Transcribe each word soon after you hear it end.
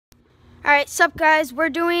Alright, sup guys, we're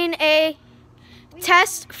doing a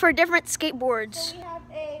test for different skateboards. So we have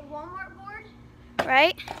a Walmart board.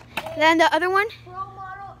 Right? Then the other one. Pro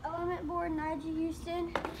model element board, Nyjah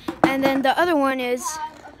Houston. And then the other one is. We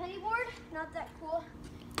have a penny board, not that cool.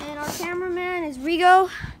 And our cameraman is Rigo.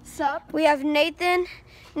 Sup? We have Nathan.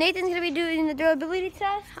 Nathan's gonna be doing the durability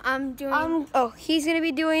test. He's gonna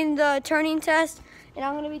be doing the turning test. And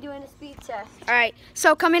I'm gonna be doing a speed test. Alright,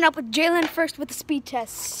 so coming up with Jalen first with the speed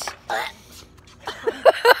test.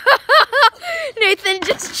 Nathan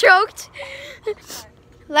just choked.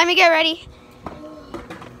 Let me get ready.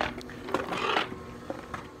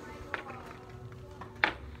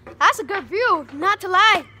 That's a good view, not to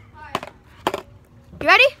lie. You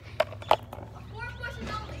ready? 4 pushes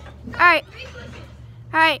only. Alright. 3 pushes.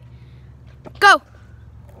 Alright. Go.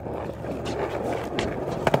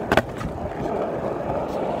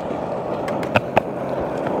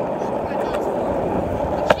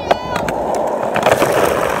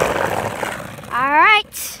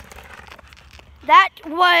 Alright. That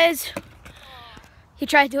was, he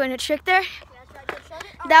tried doing a trick there.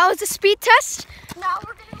 That was the speed test. Now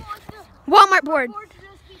we're gonna go on to the Walmart board. to do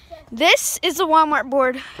a speed test. This is the Walmart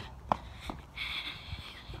board.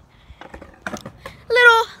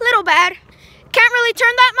 Little bad. Can't really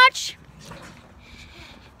turn that much.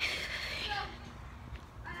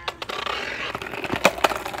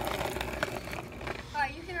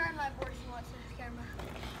 Alright, you can ride my board if you want to the camera.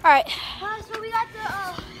 Alright. So we got the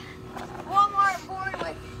Walmart board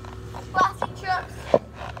with plastic trucks,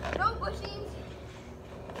 no bushings,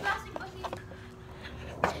 plastic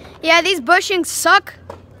bushings. Yeah, these bushings suck.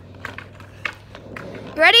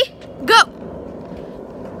 You ready? Go.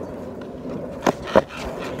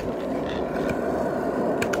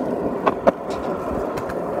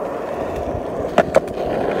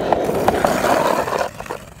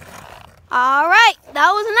 All right, that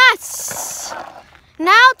was a mess.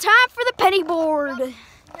 Now time for the penny board. There you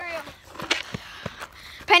go.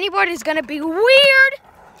 Penny board is gonna be weird.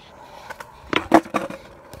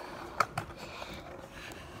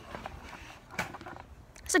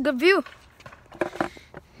 That's a good view.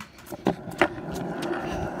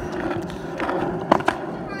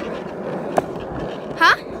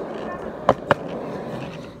 Huh?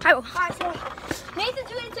 I will. Alright, so Nathan's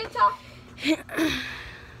doing TikTok.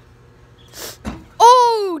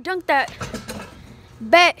 Oh, dunk that.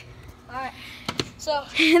 Bet. Alright, so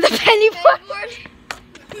The penny board. board.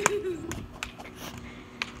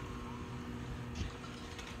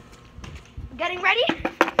 Getting ready?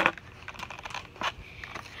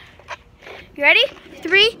 You ready?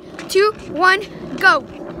 3, 2, 1, go.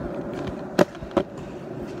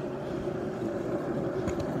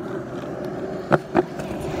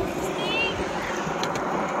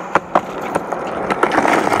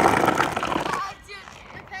 Dude,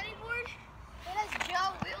 the penny board, it has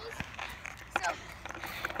gel wheels, so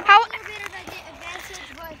How? a little bit of an advantage,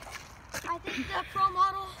 but I think the pro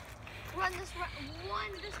model won this round.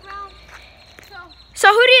 So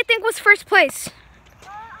who do you think was first place?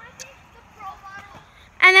 I think the pro model,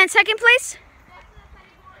 And then second place? that's the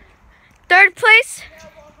penny board, Third place? the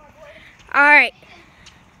Walmart board. All right.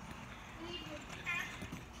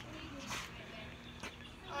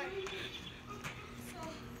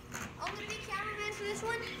 I'm gonna be cameraman for this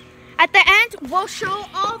one. At the end, we'll show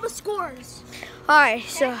all the scores. All right.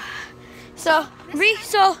 So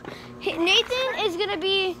Nathan is gonna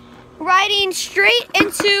be riding straight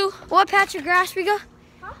into what patch of grass we go?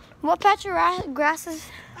 Huh? What patch of grass is?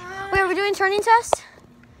 Wait, are we doing turning test?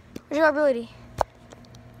 Or durability?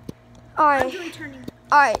 All right. I'm doing turning.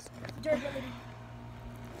 All right. Durability.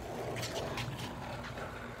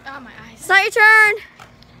 Oh, my eyes. It's not your turn.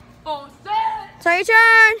 Oh, set. It's not your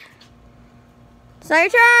turn. It's not your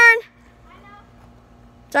turn. I know.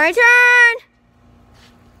 It's not your turn.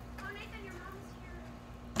 Oh, Nathan, your mom's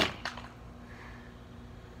here.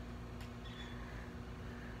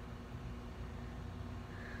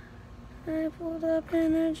 I pulled up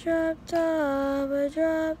in a drop top, I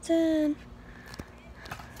dropped in.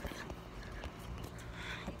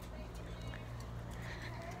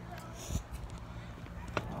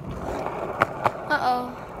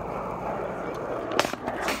 Uh-oh.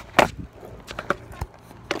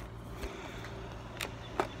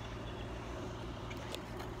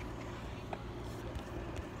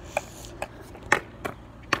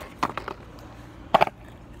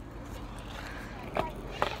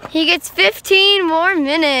 He gets 15 more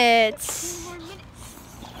minutes. 15 more minutes.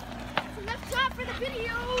 That's enough time for the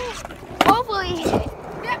video. Hopefully.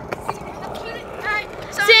 Yep. Alright.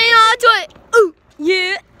 So Sitting onto it. Ooh,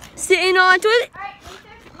 yeah. Sitting onto it. Alright,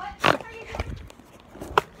 Nathan, what are you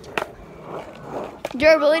doing?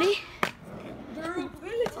 Durability.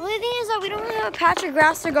 only thing is that we don't really have a patch of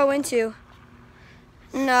grass to go into.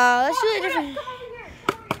 No, that's really different.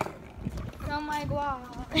 Oh my god.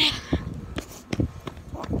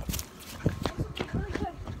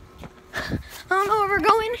 I don't know where we're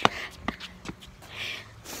going.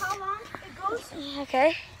 How long it goes?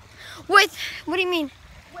 Okay. With, what do you mean?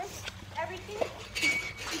 With everything,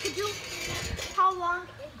 you could do how long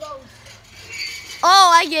it goes.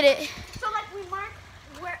 Oh, I get it. So like we mark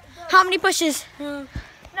where the... How many pushes?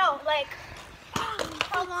 No, like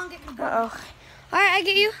how long it can go. Uh-oh. All right, I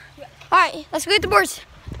get you. Yeah. All right, let's go get the boards.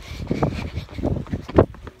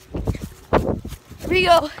 Here we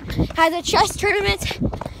go. Has a chess tournament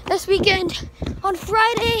this weekend on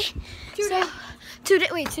Friday.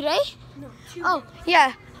 Today? No, Oh,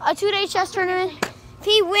 yeah, a 2-day chess tournament. If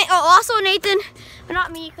he win, oh, also Nathan, but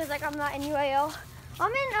not me, because like I'm not in UAL.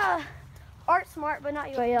 I'm in Art Smart, but not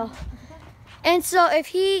UAL. And so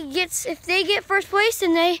if they get first place,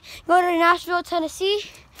 then they go to Nashville, Tennessee.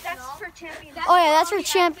 That's for champions. Oh yeah, that's for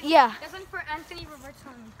champ. Yeah. That's one for Anthony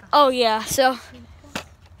Robertson. Oh yeah. So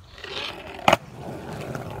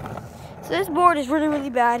this board is really, really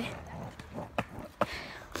bad.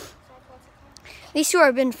 These two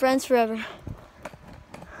have been friends forever.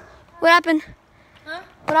 What happened? Huh?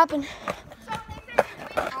 What happened? So Nathan,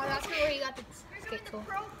 oh, that's where you got the skate tool.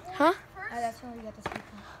 Huh? Oh, that's where you got the skate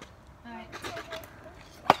tool.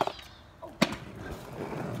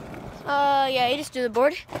 All right. Yeah, you just do the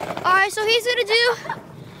board. All right, so he's gonna do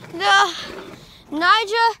the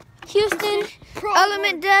Nyjah Houston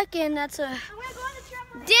Element deck, and that's a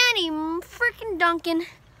Danny freaking Duncan.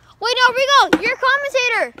 Wait, no, Rigo, you're a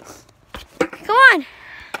commentator. Come on.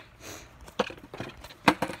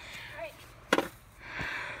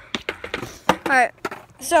 All right,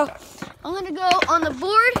 so I'm gonna go on the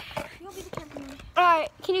board. All right,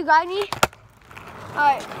 can you guide me? All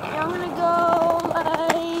right, I'm gonna go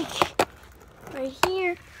like right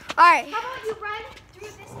here. All right. How about you run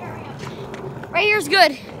through this area? Right here's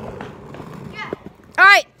good. Yeah. All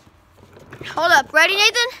right. Hold up. Ready,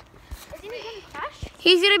 Nathan? Is he gonna crash?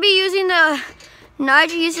 He's gonna be using the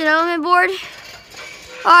Nyjah Houston Element board.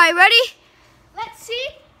 All right, ready? Let's see.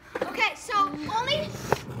 Okay, so only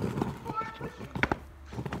 4 pushes.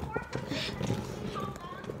 4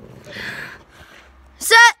 pushes.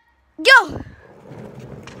 Set. Go.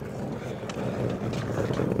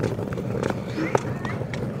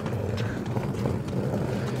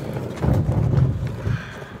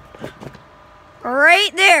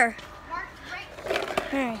 Right there. Mark right there.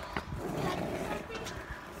 All right.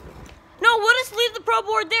 No, we'll just leave the pro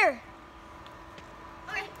board there.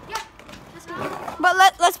 Okay, yeah. Let's go. But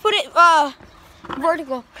let's put it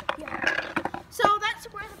vertical. So that's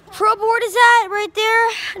where the Pro board is at right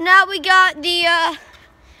there. Now we got the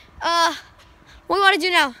what do we want to do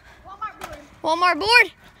now? Walmart board. Walmart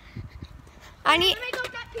board. I need. Make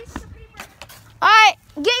up that piece of paper. All right,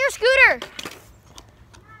 get your scooter.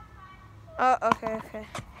 Oh, okay.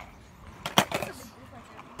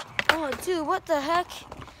 Oh, dude, what the heck?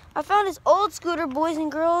 I found this old scooter, boys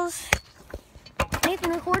and girls.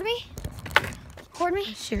 Nathan, record me. Record me.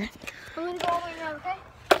 Sure. I'm gonna go all the way around, okay?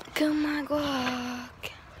 Come on, guac.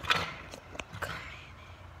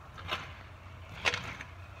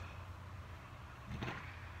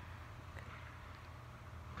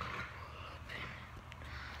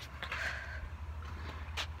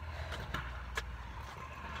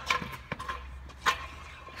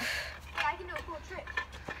 I can do a cool trick.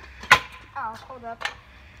 Oh, hold up.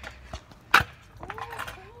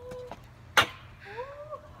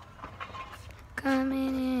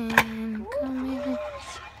 Coming in.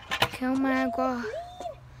 Come on, guac.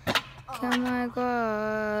 Come on,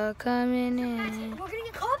 guac. Coming in. We're gonna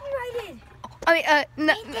get copyrighted. I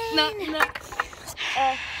mean, no.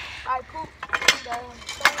 Alright, cool.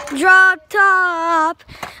 Drop top.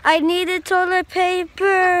 I needed toilet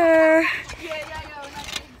paper.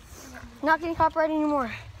 Not getting copyrighted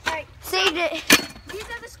anymore. Alright, Saved it. these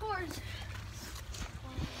are the scores.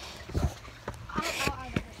 We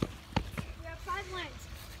have 5 lines.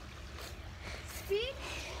 Speed.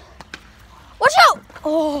 Watch out!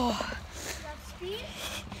 Oh, We have speed.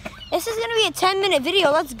 this is gonna be a 10-minute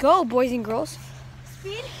video. Let's go, boys and girls.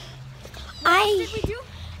 Speed. I. Did we do?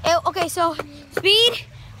 Okay, so speed,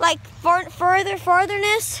 like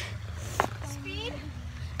fartherness, Speed.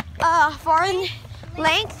 far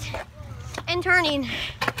length, and turning.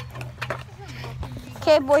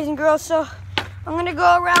 Okay, boys and girls. So I'm gonna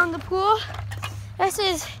go around the pool. This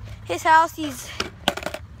is his house. He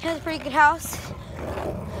has a pretty good house.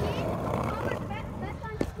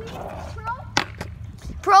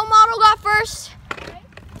 Pro model got first.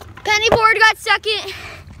 Penny board got second.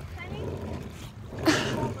 Penny.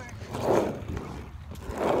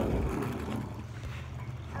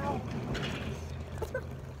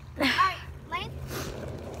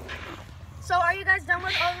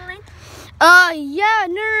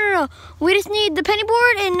 no. We just need the penny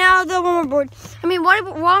board and now the Walmart board. I mean,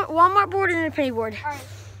 Walmart board and the penny board. All right.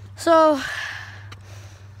 So,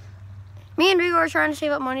 me and Rigo are trying to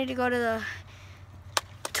save up money to go to the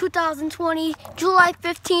 2020 July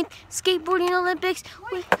 15th skateboarding Olympics.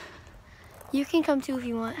 You can come too if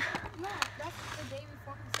you want. No, that's the day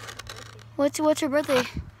before my birthday. What's her birthday?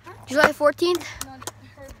 Huh? July 14th? No,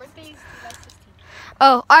 her birthday is July 15th.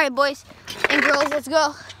 Oh, all right, boys and girls, let's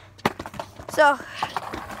go. So,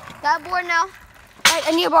 that board now.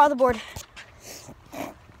 I need to borrow the board. All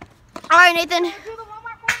right, Nathan. Do the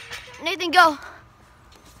Walmart board, Nathan, go.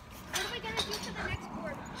 what are we going to do to the next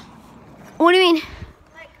board? What do you mean?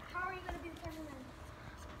 Like, how are you going to be the cameraman?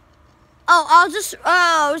 Oh, I'll just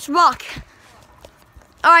rock.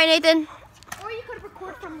 All right, Nathan. Or you could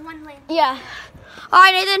record from one lane. Yeah. All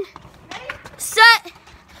right, Nathan. Ready? Set.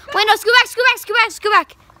 Wait, no, scoot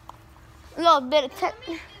back. A little bit of tech.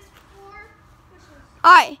 Limit is 4 pushes.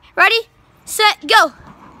 All right, ready, set, go.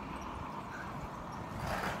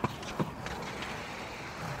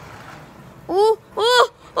 Ooh.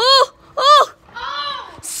 Oh!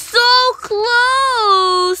 So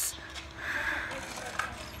close.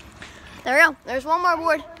 There we go. There's one more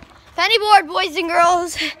board. Penny board, boys and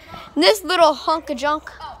girls. This little hunk of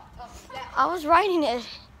junk. Yeah. I was riding it.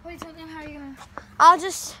 Wait, tell them how you're going to... I'll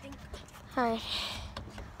just... All right.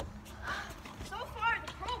 So far,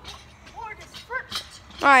 the pro board is first.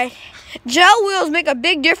 All right. Gel wheels make a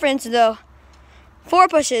big difference, though. 4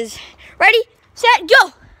 pushes. Ready, set,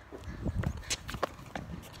 go.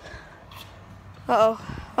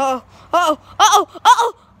 Uh-oh.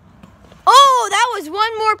 Oh, that was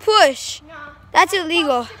one more push. No. That's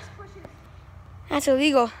illegal. 6 pushes. That's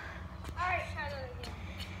illegal. All right, try that again.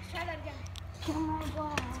 Try that again. Oh my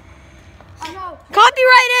god. I know.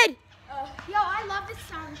 Copyrighted. Yo, I love this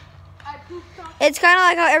sound. I pooped off. It's kind of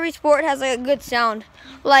like how every sport has like a good sound.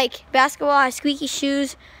 Like basketball has squeaky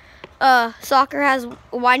shoes. Soccer has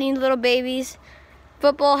whining little babies.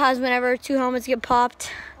 Football has whenever 2 helmets get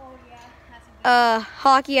popped. Oh yeah, that's a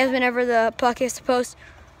Hockey has whenever the puck hits the post.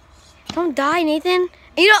 Don't die, Nathan.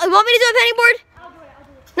 You want me to do a penny board? I'll do it.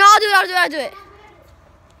 No, I'll do it.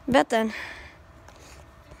 Bet then.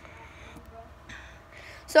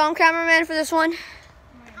 So I'm cameraman for this one.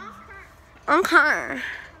 Okay.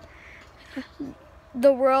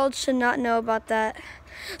 The world should not know about that.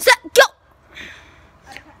 Set, go!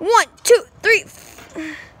 1, 2, 3.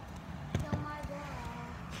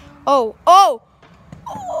 Oh,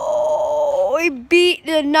 we beat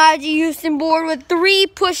the Nyjah Houston board with 3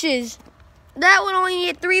 pushes. That one only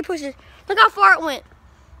needed 3 pushes. Look how far it went.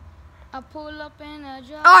 I pull up in a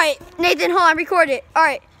job. All right, Nathan, hold on, record it. All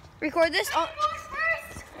right, record this. Penny board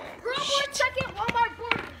first. Girl board second. Walmart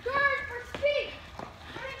board third for speed.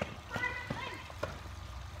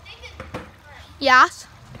 Nathan. Yes.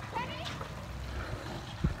 Penny.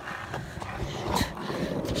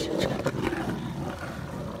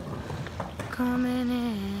 Coming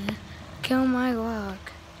in, kill my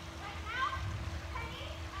walk.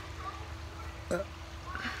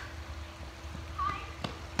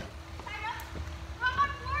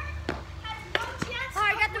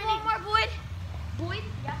 I got the Walmart board. Boyd?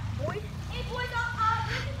 Yeah, Boyd. Hey, Boyd,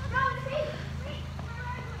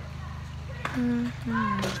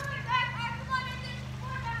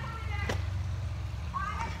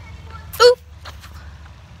 Ooh.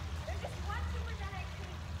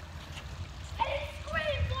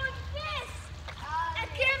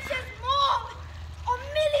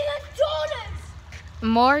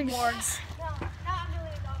 Morgs. No, not $1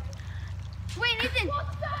 million. Wait, Nathan.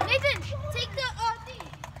 Nathan, take the thing.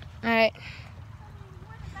 All right.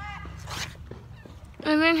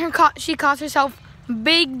 And then she calls herself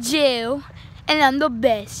Big Jill, and I'm the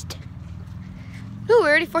best. Ooh, we're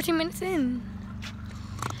already 14 minutes in.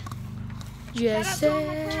 Just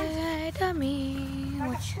say to me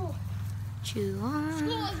what you want.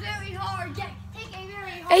 School is very hard. Take a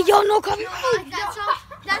very hard. Hey, yo, no copyright.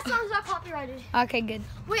 That song's not copyrighted. Okay, good.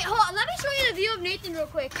 Wait, hold on. Let me show you the view of Nathan real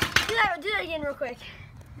quick. Do that again real quick.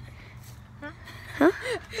 Huh?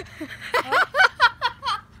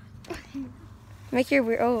 Make your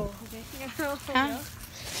weird. Oh. Okay. Huh?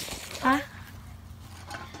 Huh?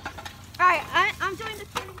 All right, I'm doing the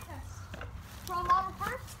tuning test. From mama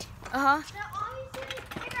first. Uh-huh. Now, obviously,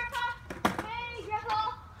 hey, Grandpa. Hey, Grandpa.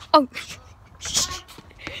 Oh.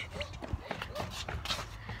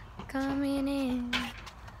 Coming in.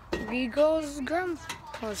 Rigo's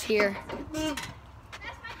grandpa's here. That's my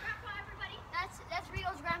grandpa, everybody. That's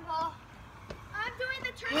Rio's grandpa. I'm doing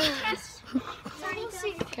the turning test. Turning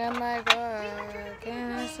test. Come my God.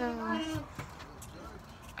 Shout out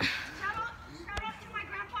to my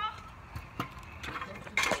grandpa.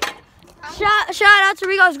 Shout out to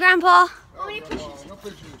Rigo's grandpa. How many pushes? No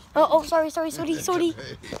pushes. Oh, sorry, sorry. How many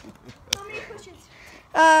pushes?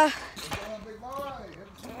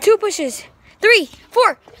 2 pushes. 3,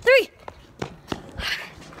 4, 3.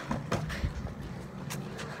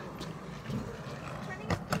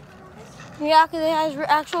 Yeah, because it has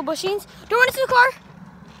actual bushings. Don't run into the car.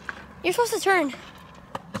 You're supposed to turn.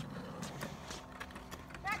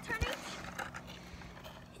 That turning?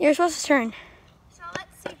 You're supposed to turn. So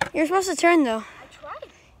let's see. You're supposed to turn, though. I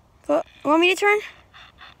tried. Want me to turn?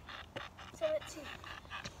 So let's see.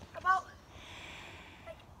 About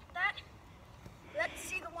like that. Let's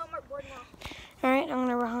see the Walmart board now. All right, I'm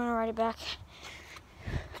gonna ride it back.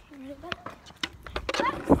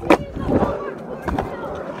 Let's see the Walmart board now.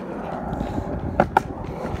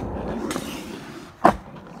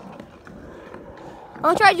 I'm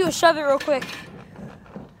gonna try to do a shove it real quick.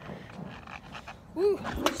 Ooh,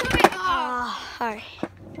 shove it. All right.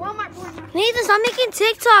 Walmart board now. Nathan, stop making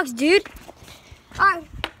TikToks, dude. All right.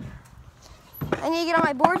 I need to get on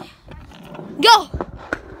my board. Go.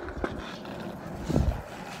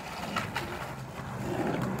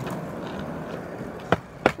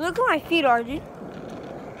 Look where my feet are, dude.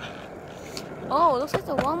 Oh, it looks like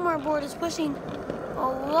the Walmart board is pushing a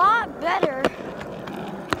lot better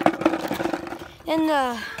than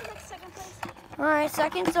the... Second place. All right,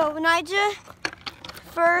 second. So Nyjah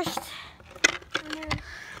first. And then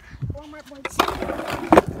Walmart board.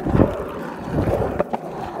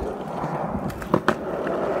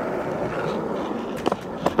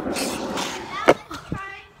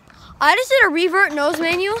 I just did a revert nose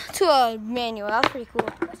manual to a manual. That was pretty cool.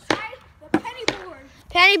 Let's try the penny board.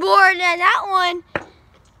 Penny board, and that one.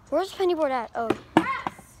 Where's the penny board at? Oh.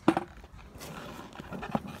 Yes.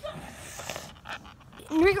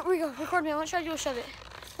 Rigo, record me. I want to try to do a shove it.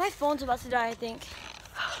 My phone's about to die, I think.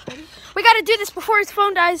 We gotta do this before his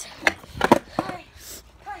phone dies.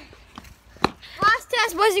 Last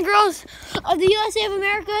test, boys and girls, of the USA of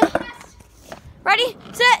America. Yes. Ready,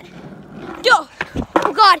 set, go.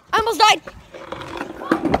 Oh God, I almost died.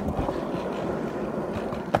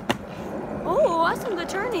 Oh, that's some good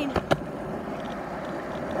turning.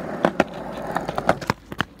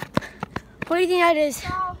 What do you think that is?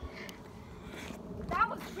 So that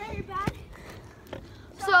was very bad.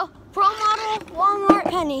 So, pro model, Walmart,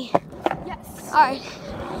 penny. Yes. All right.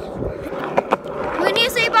 We need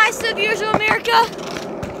to say bye to the viewers of America.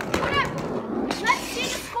 Let's see the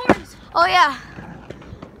scores. Oh yeah.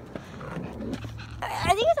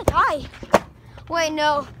 I think it's a tie. Wait,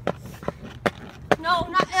 no. No,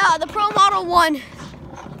 not the pro model won.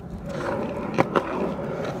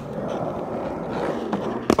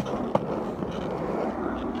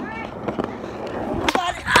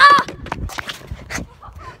 Got it. Ah!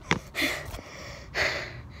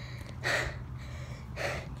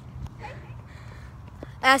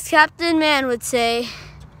 As Captain Man would say,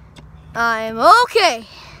 I'm okay.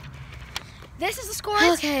 This is the scores.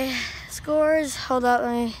 Okay, scores. Hold up,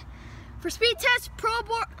 let me. For speed test, pro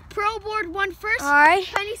board won first. All right,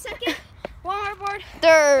 Penny second. Walmart board.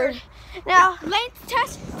 third. Now, Length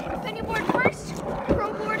test, penny board first.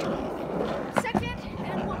 Pro board second.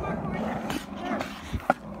 And Walmart board third.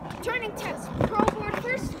 Turning test, pro board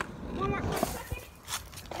first. Walmart board second.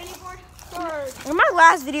 Penny board third. in my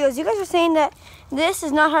last videos, you guys were saying that this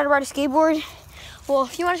is not how to ride a skateboard. Well,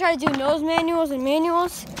 if you want to try to do nose manuals and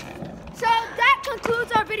manuals. So that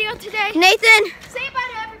concludes our video today. Nathan, Say bye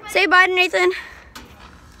to everybody. say bye to Nathan.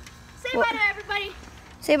 Say bye to everybody.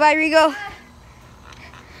 Say bye, Rigo.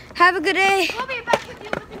 Have a good day. We'll be back with you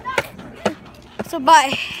with the next. So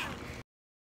bye.